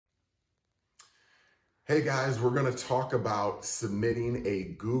Hey guys, we're gonna talk about submitting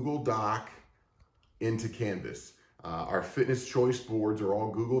a Google Doc into Canvas. Our fitness choice boards are all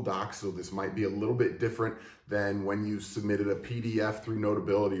Google Docs, so this might be a little bit different than when you submitted a PDF through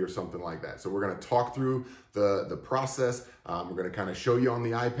Notability or something like that. So we're gonna talk through the process. We're gonna kind of show you on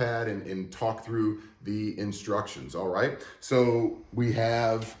the iPad and talk through the instructions, all right? So we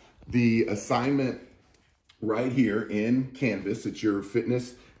have the assignment right here in Canvas. It's your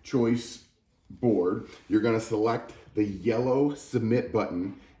fitness choice board. You're going to select the yellow submit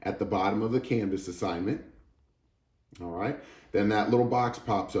button at the bottom of the Canvas assignment. All right. Then that little box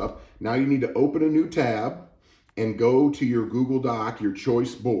pops up. Now you need to open a new tab and go to your Google Doc, your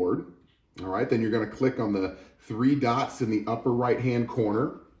choice board. All right. Then you're going to click on the three dots in the upper right hand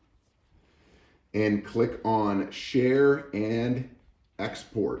corner and click on share and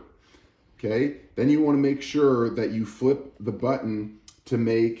export. Okay. Then you want to make sure that you flip the button to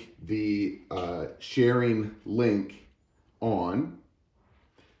make the sharing link on.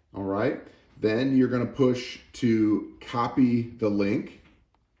 All right. Then you're going to push to copy the link.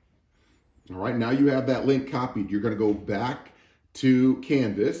 All right. Now you have that link copied. You're going to go back to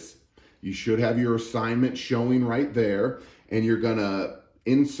Canvas. You should have your assignment showing right there. And you're going to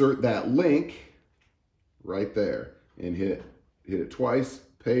insert that link right there and hit it twice,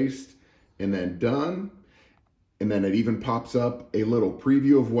 paste, and then done. And then it even pops up a little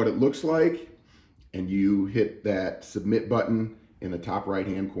preview of what it looks like. And you hit that submit button in the top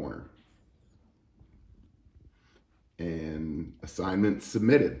right-hand corner. And assignment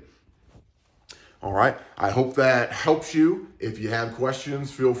submitted. All right, I hope that helps you. If you have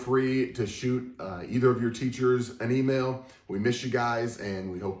questions, feel free to shoot either of your teachers an email. We miss you guys,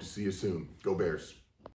 and we hope to see you soon. Go Bears.